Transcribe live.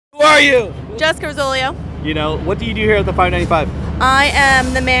you? Jessica Rosolio. You know, what do you do here at the 595? I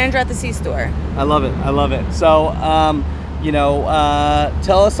am the manager at the C-Store. I love it. I love it. So, you know,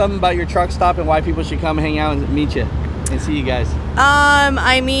 tell us something about your truck stop and why people should come hang out and meet you and see you guys.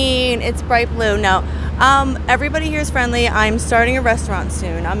 I mean, it's bright blue. No. Everybody here is friendly. I'm starting a restaurant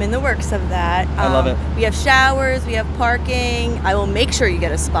soon. I'm in the works of that. I love it. We have showers. We have parking. I will make sure you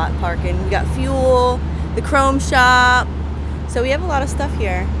get a spot parking. We got fuel, the Chrome shop. So we have a lot of stuff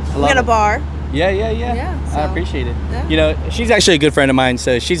here. We got a bar. Yeah. So, I appreciate it. Yeah. You know, she's actually a good friend of mine,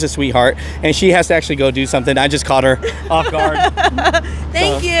 so she's a sweetheart, and she has to actually go do something. I just caught her off guard.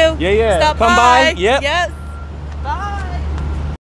 Thank you. Yeah. Stop Come by. Yep. Yes.